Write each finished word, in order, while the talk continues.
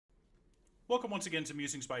Welcome once again to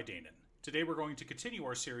Musings by Danon. Today we're going to continue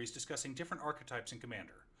our series discussing different archetypes in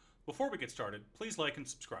Commander. Before we get started, please like and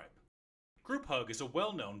subscribe. Group Hug is a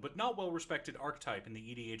well-known but not well-respected archetype in the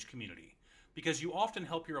EDH community, because you often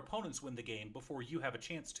help your opponents win the game before you have a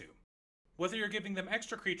chance to. Whether you're giving them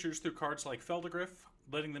extra creatures through cards like Feldergriff,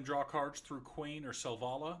 letting them draw cards through Quain or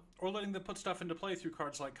Selvala, or letting them put stuff into play through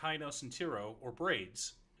cards like Kainos and Tiro or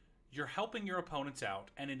Braids, you're helping your opponents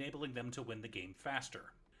out and enabling them to win the game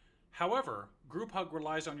faster. However, Group Hug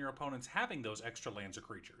relies on your opponents having those extra lands or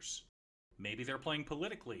creatures. Maybe they're playing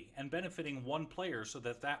politically and benefiting one player so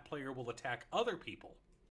that that player will attack other people.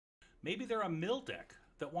 Maybe they're a mill deck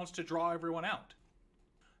that wants to draw everyone out.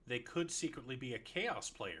 They could secretly be a Chaos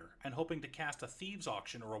player and hoping to cast a Thieves'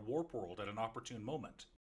 Auction or a Warp World at an opportune moment.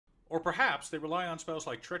 Or perhaps they rely on spells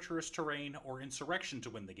like Treacherous Terrain or Insurrection to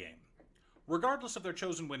win the game. Regardless of their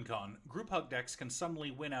chosen win con, Group Hug decks can suddenly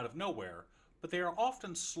win out of nowhere, but they are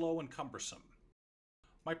often slow and cumbersome.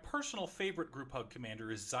 My personal favorite Group Hug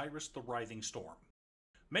commander is Xyris the Writhing Storm.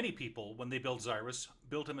 Many people, when they build Xyris,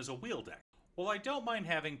 build him as a wheel deck. While I don't mind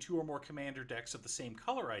having two or more commander decks of the same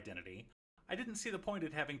color identity, I didn't see the point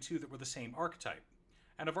in having two that were the same archetype,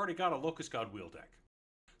 and I've already got a Locust God wheel deck.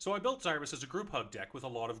 So I built Xyris as a Group Hug deck with a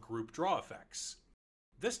lot of group draw effects.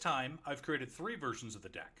 This time, I've created three versions of the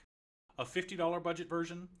deck. A $50 budget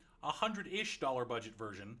version, a $100-ish budget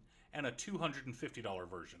version, and a $250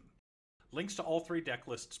 version. Links to all three deck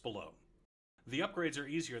lists below. The upgrades are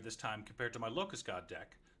easier this time compared to my Locust God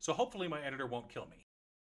deck, so hopefully my editor won't kill me.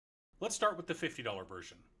 Let's start with the $50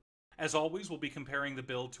 version. As always, we'll be comparing the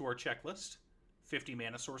build to our checklist. 50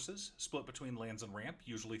 mana sources, split between lands and ramp,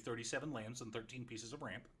 usually 37 lands and 13 pieces of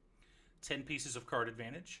ramp. 10 pieces of card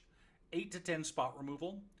advantage, 8 to 10 spot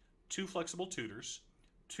removal, 2 flexible tutors,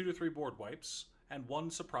 2 to 3 board wipes, and 1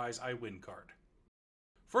 surprise I win card.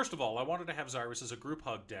 First of all, I wanted to have Xyris as a Group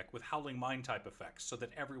Hug deck with Howling Mine type effects so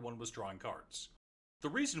that everyone was drawing cards. The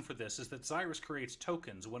reason for this is that Xyris creates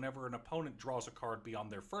tokens whenever an opponent draws a card beyond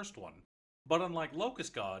their first one, but unlike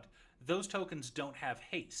Locust God, those tokens don't have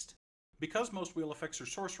haste. Because most wheel effects are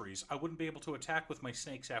sorceries, I wouldn't be able to attack with my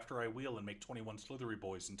snakes after I wheel and make 21 Slithery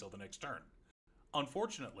Boys until the next turn.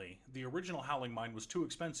 Unfortunately, the original Howling Mine was too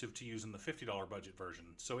expensive to use in the $50 budget version,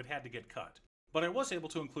 so it had to get cut. But I was able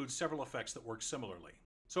to include several effects that work similarly.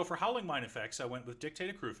 So for Howling Mine effects, I went with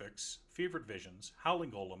Dictated Crufix, Fevered Visions,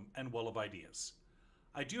 Howling Golem, and Well of Ideas.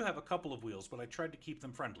 I do have a couple of wheels, but I tried to keep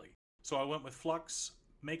them friendly. So I went with Flux,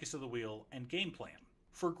 Make Us of the Wheel, and Game Plan.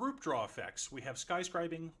 For group draw effects, we have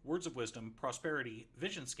Skyscribing, Words of Wisdom, Prosperity,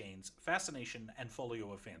 Vision Skeins, Fascination, and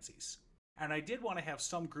Folio of Fancies. And I did want to have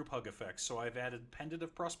some Group Hug effects, so I've added Pendant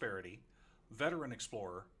of Prosperity, Veteran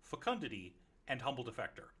Explorer, Fecundity, and Humble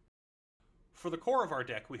Defector. For the core of our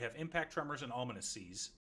deck, we have Impact Tremors and Ominous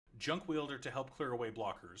Seas, Junk Wielder to help clear away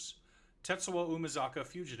blockers, Tetsuo Umizaka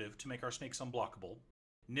Fugitive to make our snakes unblockable,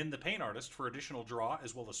 Nin the Pain Artist for additional draw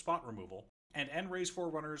as well as spot removal, and N-Rays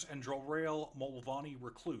Forerunners and Drolrael Molvani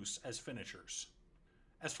Recluse as finishers.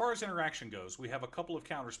 As far as interaction goes, we have a couple of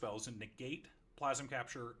counterspells in Negate, Plasm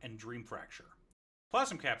Capture, and Dream Fracture.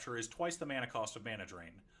 Plasm Capture is twice the mana cost of Mana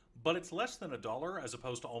Drain, but it's less than $1 as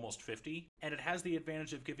opposed to almost 50, and it has the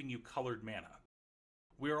advantage of giving you colored mana.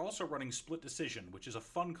 We are also running Split Decision, which is a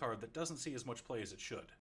fun card that doesn't see as much play as it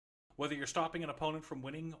should. Whether you're stopping an opponent from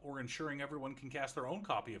winning or ensuring everyone can cast their own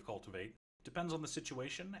copy of Cultivate depends on the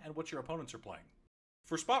situation and what your opponents are playing.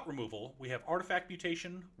 For spot removal, we have Artifact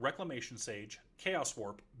Mutation, Reclamation Sage, Chaos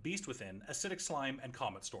Warp, Beast Within, Acidic Slime, and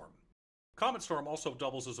Comet Storm. Comet Storm also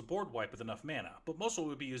doubles as a board wipe with enough mana, but mostly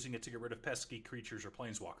we'll be using it to get rid of pesky creatures or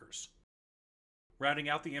planeswalkers. Rounding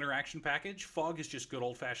out the interaction package, Fog is just good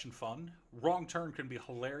old-fashioned fun, Wrong Turn can be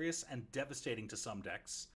hilarious and devastating to some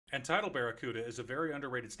decks, and Tidal Barracuda is a very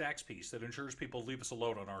underrated stacks piece that ensures people leave us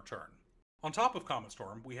alone on our turn. On top of Comet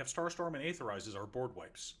Storm, we have Starstorm and Aetherize as our board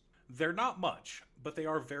wipes. They're not much, but they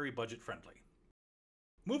are very budget-friendly.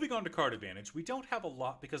 Moving on to card advantage, we don't have a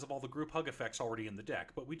lot because of all the Group Hug effects already in the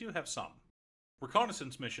deck, but we do have some.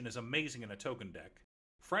 Reconnaissance Mission is amazing in a token deck.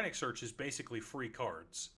 Frantic Search is basically free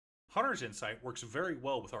cards. Hunter's Insight works very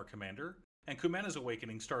well with our commander, and Kumena's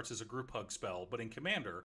Awakening starts as a Group Hug spell, but in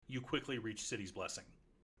commander, you quickly reach City's Blessing.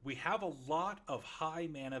 We have a lot of high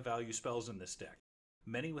mana value spells in this deck,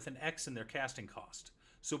 many with an X in their casting cost,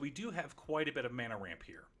 so we do have quite a bit of mana ramp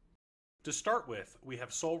here. To start with, we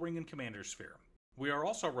have Sol Ring and Commander Sphere. We are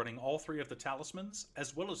also running all three of the Talismans,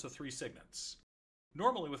 as well as the 3 Signets.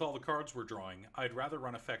 Normally, with all the cards we're drawing, I'd rather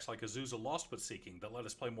run effects like Azusa Lost but Seeking that let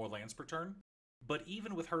us play more lands per turn, but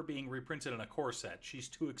even with her being reprinted in a core set, she's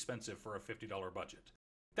too expensive for a $50 budget.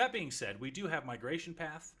 That being said, we do have Migration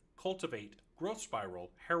Path, Cultivate, Growth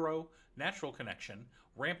Spiral, Harrow, Natural Connection,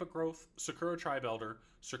 Rampant Growth, Sakura Tribe Elder,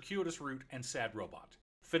 Circuitous Root, and Sad Robot.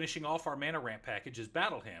 Finishing off our mana ramp package is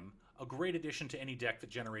Battle Hymn, a great addition to any deck that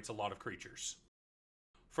generates a lot of creatures.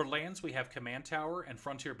 For lands, we have Command Tower and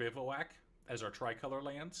Frontier Bivouac as our tricolor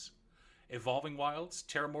lands, Evolving Wilds,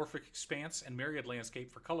 Terramorphic Expanse, and Myriad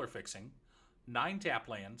Landscape for color fixing, 9 tap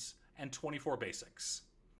lands, and 24 basics.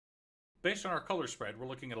 Based on our color spread, we're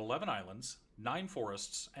looking at 11 islands, 9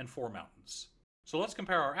 forests, and 4 mountains. So let's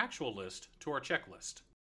compare our actual list to our checklist.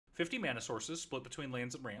 50 mana sources split between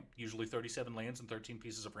lands and ramp, usually 37 lands and 13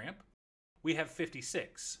 pieces of ramp. We have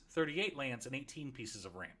 56, 38 lands and 18 pieces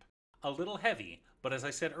of ramp. A little heavy, but as I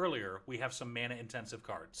said earlier, we have some mana-intensive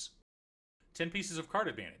cards. 10 pieces of card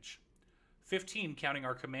advantage. 15 counting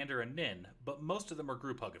our Commander and Nin, but most of them are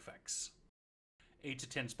Group Hug effects. 8 to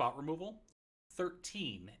 10 spot removal.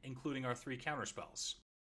 13, including our 3 counterspells.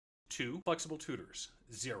 2 flexible tutors.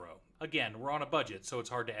 0. Again, we're on a budget, so it's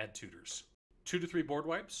hard to add tutors. 2 to 3 board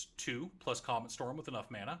wipes. 2 plus Comet Storm with enough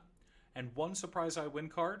mana. And 1 Surprise I Win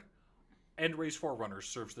card. Endrace Forerunners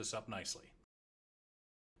serves this up nicely.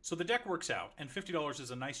 So the deck works out, and $50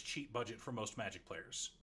 is a nice cheap budget for most Magic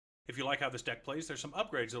players. If you like how this deck plays, there's some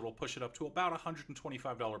upgrades that will push it up to about a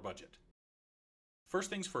 $125 budget. First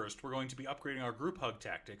things first, we're going to be upgrading our Group Hug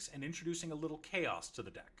tactics and introducing a little chaos to the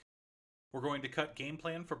deck. We're going to cut Game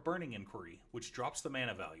Plan for Burning Inquiry, which drops the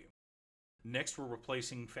mana value. Next, we're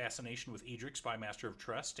replacing Fascination with Edrix by Master of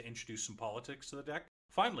Trust to introduce some politics to the deck.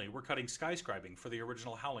 Finally, we're cutting Skyscribing for the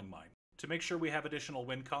original Howling Mine. To make sure we have additional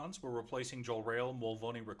win cons, we're replacing Jolrael,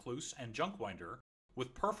 Molvoni Recluse, and Junkwinder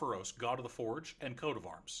with Perforos, God of the Forge, and Coat of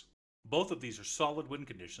Arms. Both of these are solid win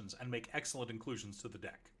conditions and make excellent inclusions to the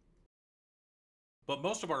deck. But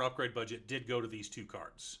most of our upgrade budget did go to these 2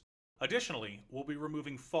 cards. Additionally, we'll be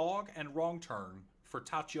removing Fog and Wrong Turn for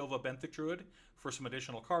Tachiova Benthic Druid for some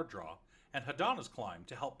additional card draw, and Hadana's Climb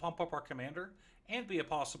to help pump up our commander and be a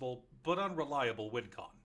possible but unreliable win con.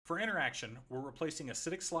 For interaction, we're replacing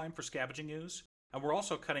Acidic Slime for Scavenging Ooze, and we're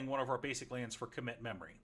also cutting one of our basic lands for Commit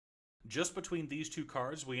Memory. Just between these 2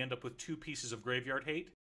 cards, we end up with 2 pieces of Graveyard Hate,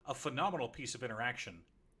 a phenomenal piece of interaction,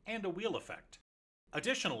 and a wheel effect.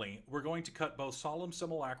 Additionally, we're going to cut both Solemn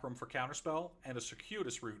Simulacrum for Counterspell and a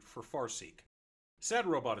Circuitous Root for Farseek. Sad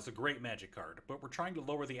Robot is a great Magic card, but we're trying to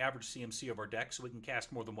lower the average CMC of our deck so we can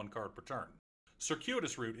cast more than 1 card per turn.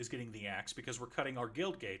 Circuitous Root is getting the axe because we're cutting our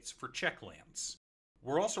Guild Gates for check lands.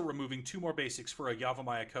 We're also removing 2 more basics for a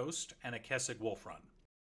Yavimaya Coast and a Kessig Wolf Run.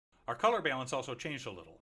 Our color balance also changed a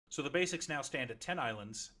little, so the basics now stand at 10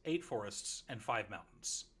 islands, 8 forests, and 5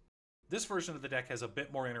 mountains. This version of the deck has a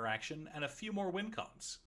bit more interaction and a few more win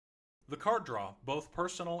cons. The card draw, both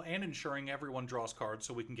personal and ensuring everyone draws cards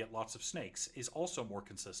so we can get lots of snakes, is also more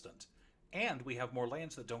consistent, and we have more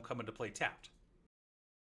lands that don't come into play tapped.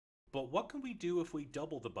 But what can we do if we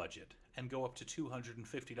double the budget and go up to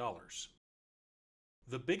 $250?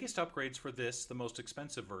 The biggest upgrades for this, the most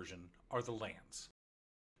expensive version, are the lands.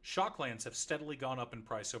 Shock lands have steadily gone up in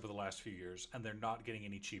price over the last few years, and they're not getting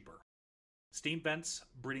any cheaper. Steam Vents,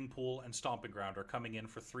 Breeding Pool, and Stomping Ground are coming in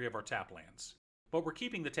for 3 of our tap lands, but we're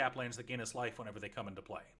keeping the tap lands that gain us life whenever they come into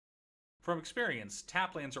play. From experience,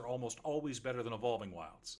 tap lands are almost always better than Evolving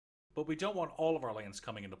Wilds, but we don't want all of our lands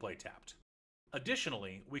coming into play tapped.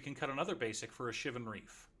 Additionally, we can cut another basic for a Shivan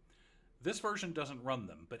Reef. This version doesn't run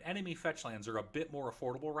them, but enemy fetch lands are a bit more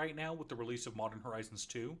affordable right now with the release of Modern Horizons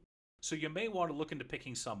 2, so you may want to look into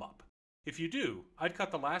picking some up. If you do, I'd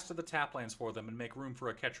cut the last of the tap lands for them and make room for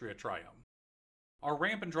a Ketria Triome. Our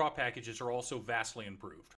ramp and draw packages are also vastly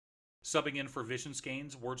improved. Subbing in for Vision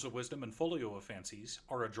Skeins, Words of Wisdom, and Folio of Fancies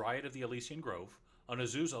are a Dryad of the Elysian Grove, an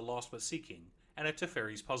Azusa Lost But Seeking, and a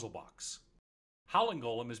Teferi's Puzzle Box. Howling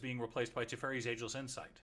Golem is being replaced by Teferi's Ageless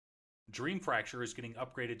Insight. Dream Fracture is getting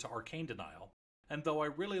upgraded to Arcane Denial, and though I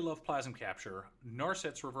really love Plasm Capture,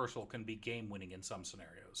 Narset's Reversal can be game-winning in some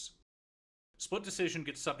scenarios. Split Decision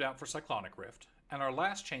gets subbed out for Cyclonic Rift, and our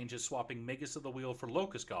last change is swapping Magus of the Wheel for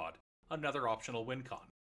Locust God, another optional win con.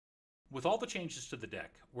 With all the changes to the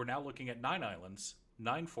deck, we're now looking at 9 islands,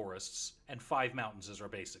 9 forests, and 5 mountains as our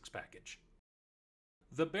basics package.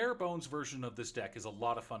 The bare bones version of this deck is a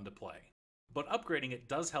lot of fun to play, but upgrading it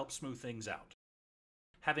does help smooth things out.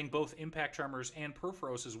 Having both Impact Tremors and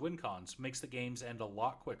Perforos as win cons makes the games end a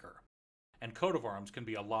lot quicker, and Coat of Arms can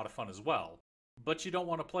be a lot of fun as well, but you don't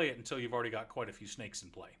want to play it until you've already got quite a few snakes in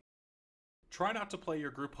play. Try not to play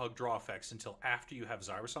your Group Hug draw effects until after you have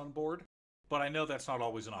Xyris on board, but I know that's not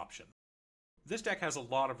always an option. This deck has a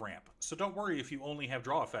lot of ramp, so don't worry if you only have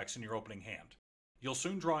draw effects in your opening hand. You'll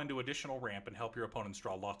soon draw into additional ramp and help your opponents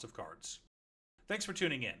draw lots of cards. Thanks for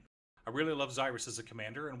tuning in. I really love Xyris as a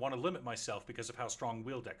commander and want to limit myself because of how strong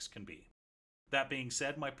wheel decks can be. That being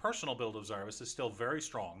said, my personal build of Xyris is still very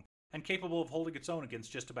strong and capable of holding its own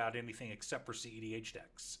against just about anything except for CEDH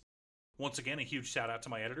decks. Once again, a huge shout out to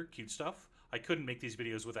my editor, Cute Stuff. I couldn't make these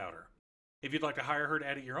videos without her. If you'd like to hire her to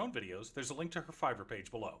edit your own videos, there's a link to her Fiverr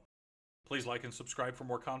page below. Please like and subscribe for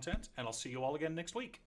more content, and I'll see you all again next week.